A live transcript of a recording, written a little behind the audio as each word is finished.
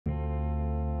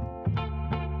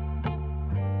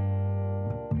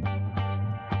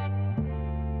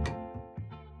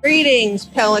Greetings,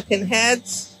 pelican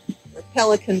heads, or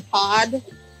pelican pod.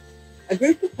 A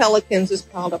group of pelicans is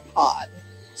called a pod.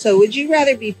 So would you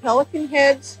rather be pelican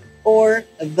heads or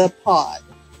the pod?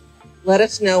 Let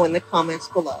us know in the comments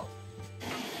below.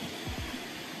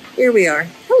 Here we are.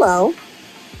 Hello.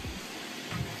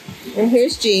 And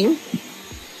here's Jean.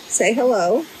 Say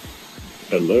hello.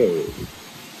 Hello.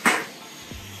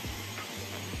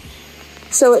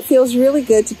 So it feels really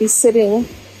good to be sitting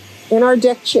in our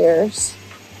deck chairs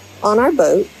on our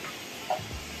boat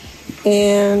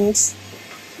and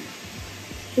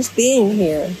just being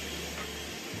here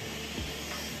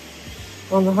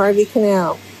on the Harvey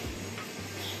Canal.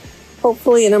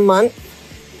 Hopefully in a month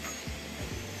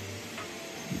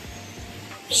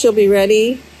she'll be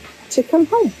ready to come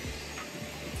home.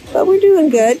 But we're doing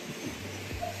good,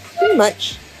 pretty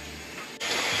much.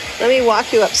 Let me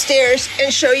walk you upstairs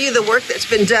and show you the work that's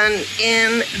been done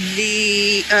in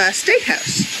the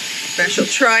steakhouse. Now she'll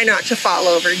try not to fall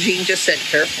over. Gene just said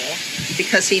careful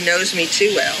because he knows me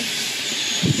too well.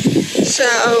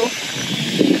 So,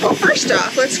 well, first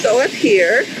off, let's go up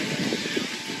here.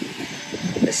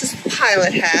 This is the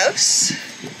pilot house.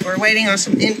 We're waiting on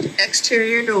some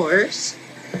exterior doors.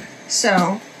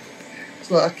 So,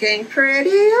 it's looking pretty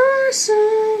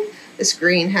awesome. This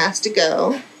green has to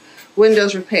go.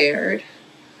 Windows repaired.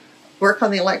 Work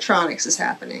on the electronics is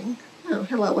happening. Oh,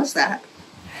 hello, what's that?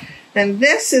 And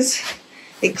this is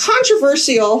a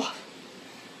controversial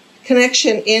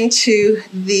connection into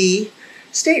the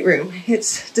stateroom.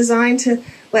 It's designed to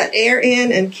let air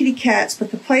in and kitty cats,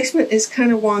 but the placement is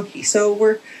kind of wonky. So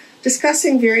we're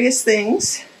discussing various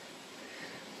things.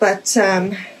 But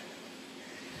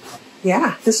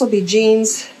yeah, this will be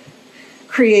Gene's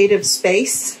creative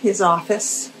space, his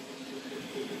office,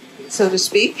 so to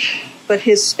speak, but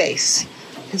his space,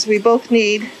 because we both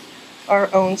need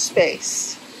our own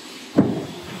space.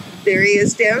 There he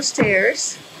is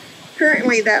downstairs.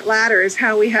 Currently that ladder is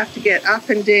how we have to get up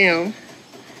and down,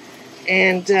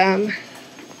 and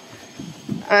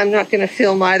I'm not going to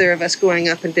film either of us going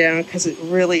up and down because it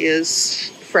really is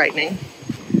frightening.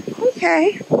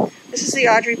 Okay, this is the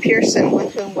Audrey Pearson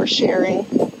with whom we're sharing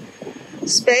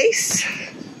space.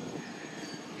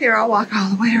 Here, I'll walk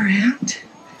all the way around.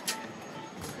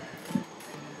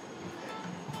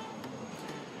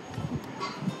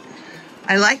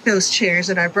 I like those chairs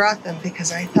and I brought them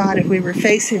because I thought if we were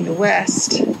facing the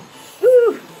west,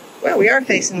 well, we are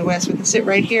facing the west. We can sit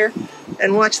right here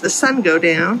and watch the sun go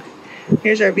down.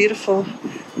 Here's our beautiful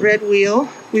red wheel.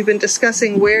 We've been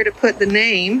discussing where to put the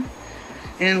name,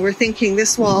 and we're thinking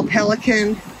this wall,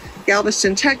 Pelican,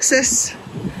 Galveston, Texas.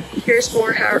 Here's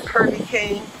more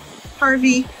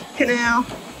Harvey Canal,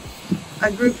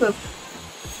 a group of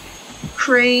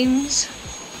cranes.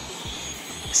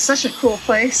 Such a cool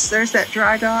place. There's that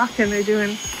dry dock and they're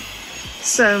doing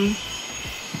some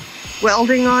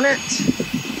welding on it.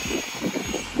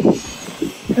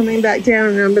 Coming back down,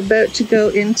 and I'm about to go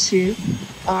into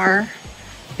our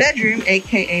bedroom,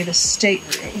 aka the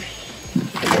stateroom.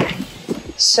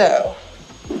 So,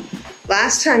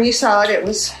 last time you saw it, it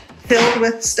was filled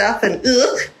with stuff and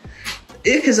ick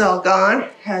is all gone.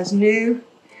 Has new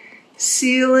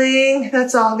ceiling.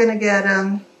 That's all gonna get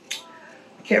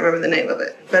can't remember the name of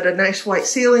it, but a nice white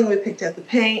ceiling. We picked up the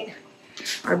paint.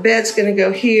 Our bed's gonna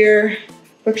go here.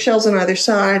 Bookshelves on either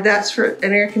side. That's for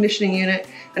an air conditioning unit.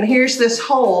 And here's this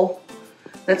hole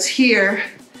that's here.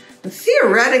 And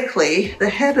theoretically, the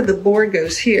head of the board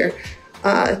goes here.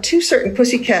 Two certain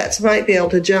pussycats might be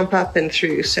able to jump up and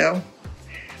through, so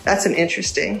that's an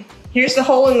interesting. Here's the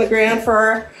hole in the ground for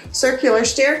our circular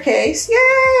staircase.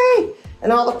 Yay!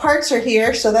 And all the parts are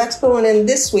here, so that's going in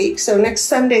this week. So next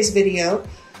Sunday's video,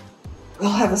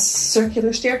 we'll have a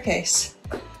circular staircase.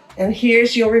 And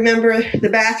here's, you'll remember the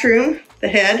bathroom, the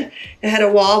head. It had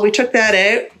a wall. We took that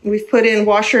out. We've put in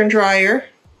washer and dryer.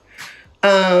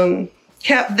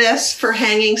 Kept this for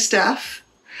hanging stuff.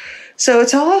 So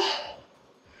it's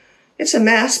a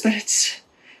mess, but it's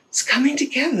coming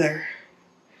together.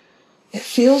 It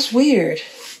feels weird.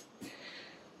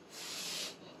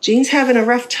 Gene's having a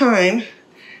rough time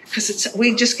because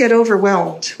we just get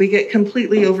overwhelmed. We get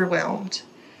completely overwhelmed.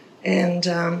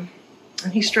 And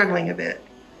he's struggling a bit.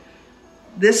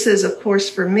 This is, of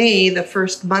course, for me, the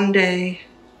first Monday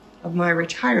of my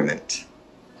retirement.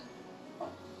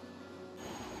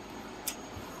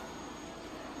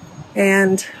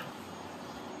 And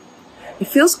it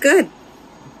feels good.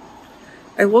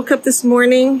 I woke up this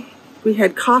morning, we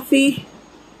had coffee.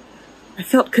 I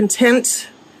felt content,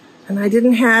 and I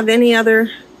didn't have any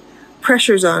other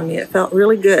pressures on me. It felt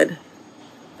really good.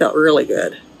 Felt really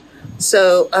good.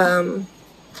 So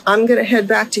I'm gonna head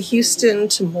back to Houston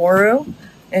tomorrow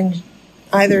and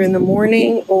either in the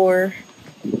morning or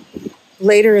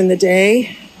later in the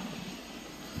day.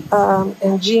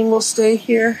 And Jean will stay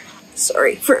here,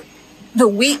 for the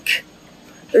week.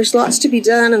 There's lots to be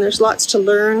done and there's lots to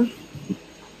learn.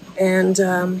 And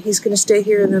he's going to stay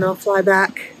here, and then I'll fly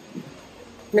back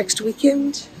next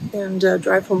weekend and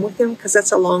drive home with him, because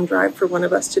that's a long drive for one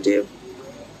of us to do.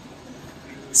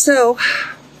 So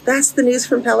that's the news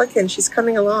from Pelican. She's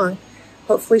coming along.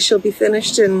 Hopefully she'll be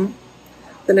finished in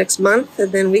the next month,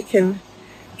 and then we can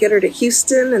get her to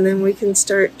Houston, and then we can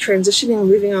start transitioning,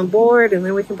 moving on board, and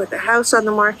then we can put the house on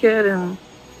the market and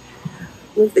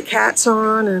move the cats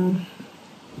on, and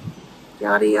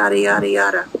yada, yada, yada,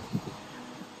 yada.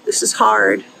 This is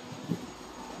hard.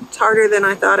 It's harder than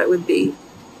I thought it would be.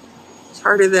 It's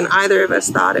harder than either of us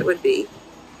thought it would be.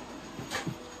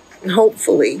 And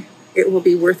hopefully it will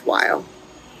be worthwhile.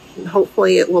 And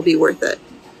hopefully it will be worth it.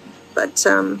 But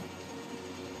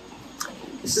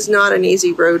this is not an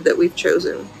easy road that we've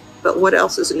chosen. But what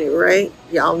else is new, right?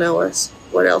 Y'all know us.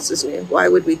 What else is new? Why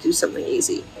would we do something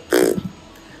easy?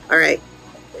 All right.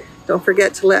 Don't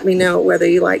forget to let me know whether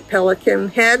you like Pelican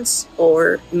heads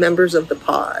or members of the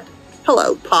pod.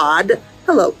 Hello, pod.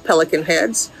 Hello, Pelican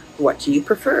heads. What do you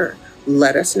prefer?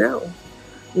 Let us know.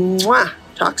 Mwah.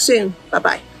 Talk soon.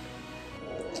 Bye-bye.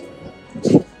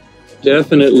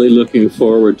 Definitely looking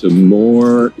forward to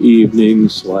more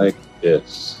evenings like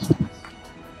this.